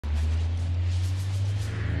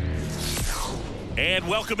And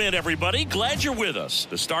welcome in, everybody. Glad you're with us.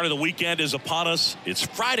 The start of the weekend is upon us. It's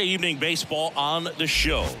Friday evening baseball on the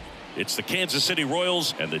show. It's the Kansas City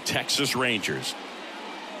Royals and the Texas Rangers.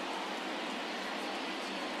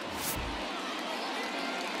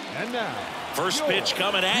 And now, first pitch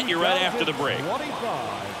coming at you right after the break.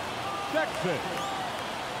 25, Texas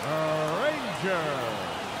Rangers.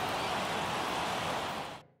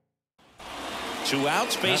 2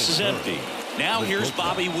 outs, base is empty. Now here's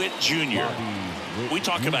Bobby Witt Jr. We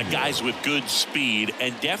talk about guys with good speed,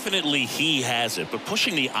 and definitely he has it. But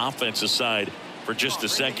pushing the offensive side for just a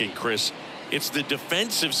second, Chris, it's the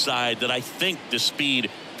defensive side that I think the speed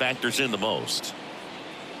factors in the most.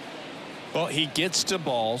 Well, he gets to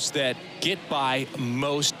balls that get by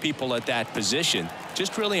most people at that position.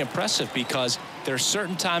 Just really impressive because there are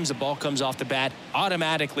certain times the ball comes off the bat,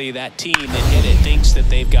 automatically that team that hit it thinks that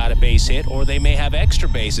they've got a base hit, or they may have extra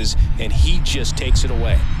bases, and he just takes it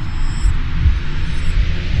away.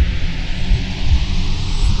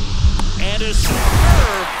 And a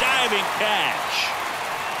superb diving catch.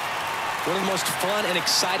 One of the most fun and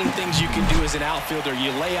exciting things you can do as an outfielder.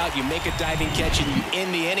 You lay out, you make a diving catch, and you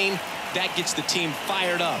end the inning. That gets the team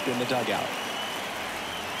fired up in the dugout.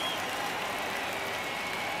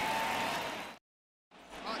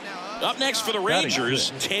 Up next for the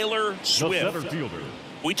Rangers, Taylor Swift.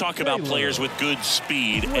 We talk about players with good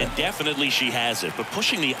speed, and definitely she has it. But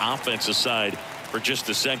pushing the offensive side for just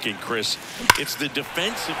a second, Chris, it's the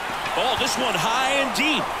defensive. Oh, this one high and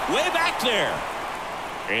deep, way back there.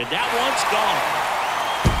 And that one's gone.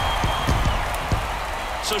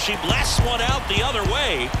 So she blasts one out the other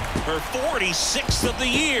way, her 46th of the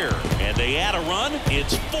year. And they add a run,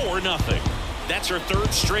 it's 4-0. That's her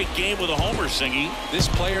 3rd straight game with a homer, Singy. This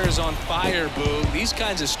player is on fire, Boo. These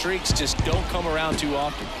kinds of streaks just don't come around too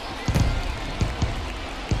often.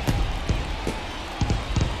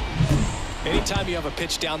 Anytime you have a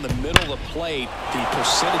pitch down the middle of the plate, the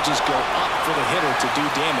percentages go up for the hitter to do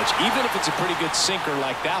damage, even if it's a pretty good sinker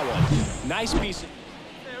like that one. Nice piece.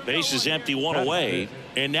 Base is empty, one away.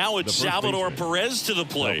 And now it's Salvador Perez to the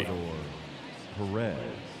plate. Perez.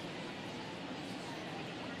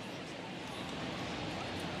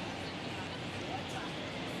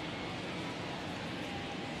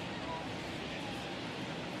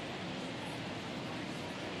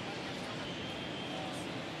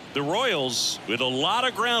 The Royals with a lot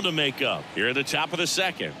of ground to make up here at the top of the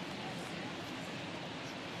second.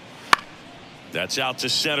 That's out to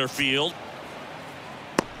center field.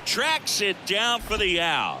 Tracks it down for the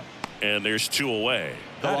out. And there's 2 away.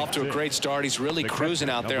 Off to a great start. He's really cruising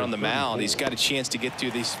out there on the mound. He's got a chance to get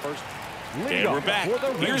through these first. And we're back.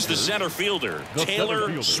 Here's the center fielder,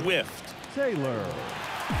 Taylor Swift. Taylor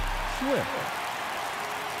Swift.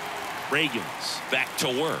 Reagan's back to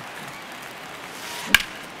work.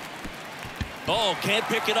 Oh, can't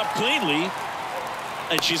pick it up cleanly.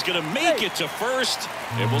 And she's going to make it to first.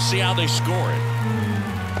 And we'll see how they score it.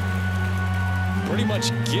 Pretty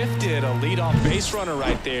much gifted a leadoff base runner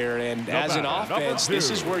right there. And as an offense,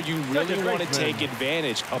 this is where you really want to take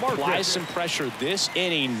advantage. Apply some pressure this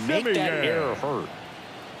inning. Make that error hurt.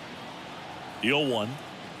 The 0-1.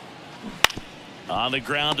 On the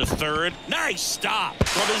ground to third. Nice stop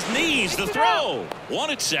from his knees. The throw.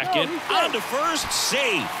 One at second. On to first.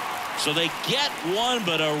 Safe. So they get one,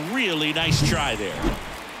 but a really nice try there.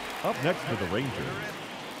 Up next for the Rangers,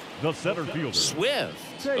 the center fielder,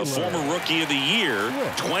 Swift, Taylor. a former Rookie of the Year,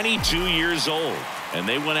 22 years old. And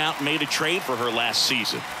they went out and made a trade for her last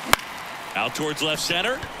season. Out towards left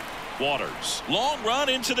center. Waters. Long run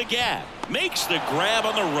into the gap. Makes the grab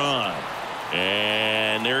on the run.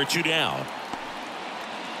 And there are 2 down.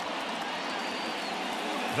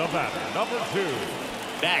 The batter, number 2.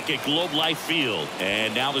 Back at Globe Life Field.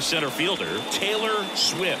 And now the center fielder, Taylor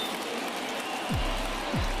Swift.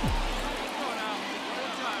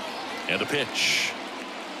 And the pitch.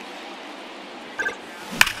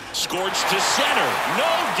 Scorched to center.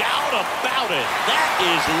 No doubt about it. That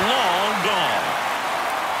is long gone.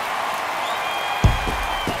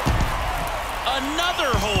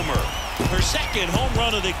 Another homer. Her 2nd home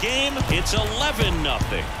run of the game. It's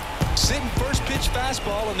 11-0. Sitting first pitch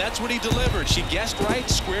fastball, and that's what he delivered. She guessed right,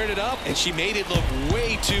 squared it up, and she made it look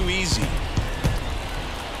way too easy.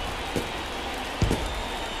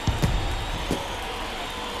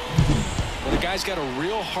 When a guy's got a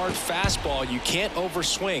real hard fastball, you can't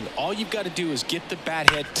overswing. All you've got to do is get the bat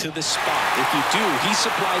head to the spot. If you do, he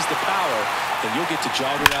supplies the power, and you'll get to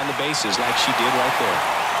jog around the bases like she did right there.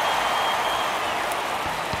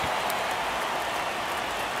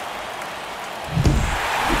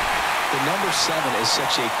 Number number 7 is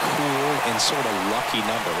such a cool and sort of lucky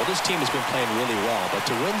number. Well, this team has been playing really well, but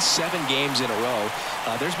to win 7 games in a row,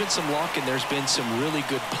 there's been some luck and there's been some really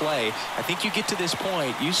good play. I think you get to this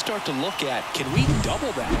point, you start to look at, can we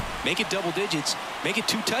double that? Make it double digits, make it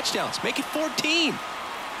 2 touchdowns, make it 14.